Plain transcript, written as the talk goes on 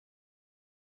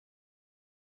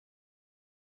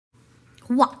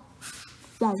Wah,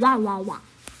 wah, wah, wah, wah,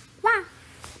 wah,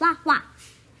 wah, wah,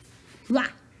 wah.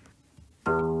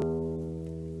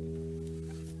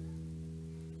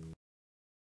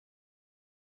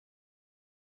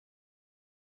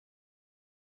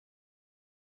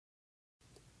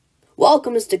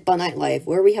 Welcome to Stikbot Nightlife,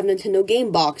 where we have Nintendo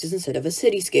game boxes instead of a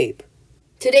cityscape.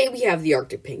 Today we have the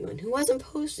Arctic Penguin, who hasn't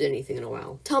posted anything in a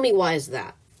while. Tell me, why is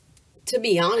that? To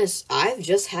be honest, I've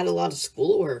just had a lot of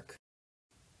schoolwork.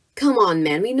 Come on,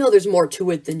 man, we know there's more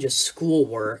to it than just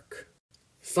schoolwork.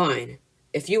 Fine.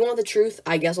 If you want the truth,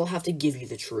 I guess I'll have to give you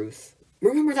the truth.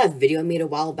 Remember that video I made a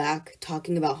while back,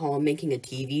 talking about how I'm making a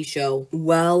TV show?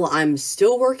 Well, I'm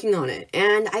still working on it,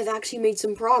 and I've actually made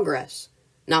some progress.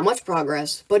 Not much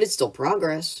progress, but it's still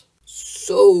progress.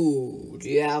 So, do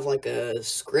you have like a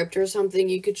script or something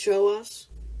you could show us?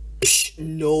 Psh,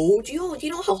 no, do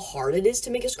you know how hard it is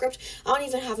to make a script? I don't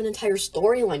even have an entire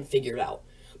storyline figured out.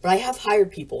 But I have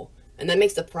hired people, and that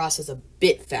makes the process a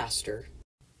bit faster.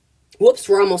 Whoops,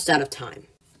 we're almost out of time.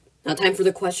 Now time for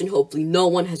the question hopefully no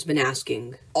one has been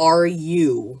asking. Are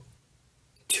you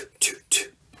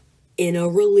in a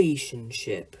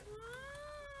relationship?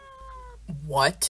 What?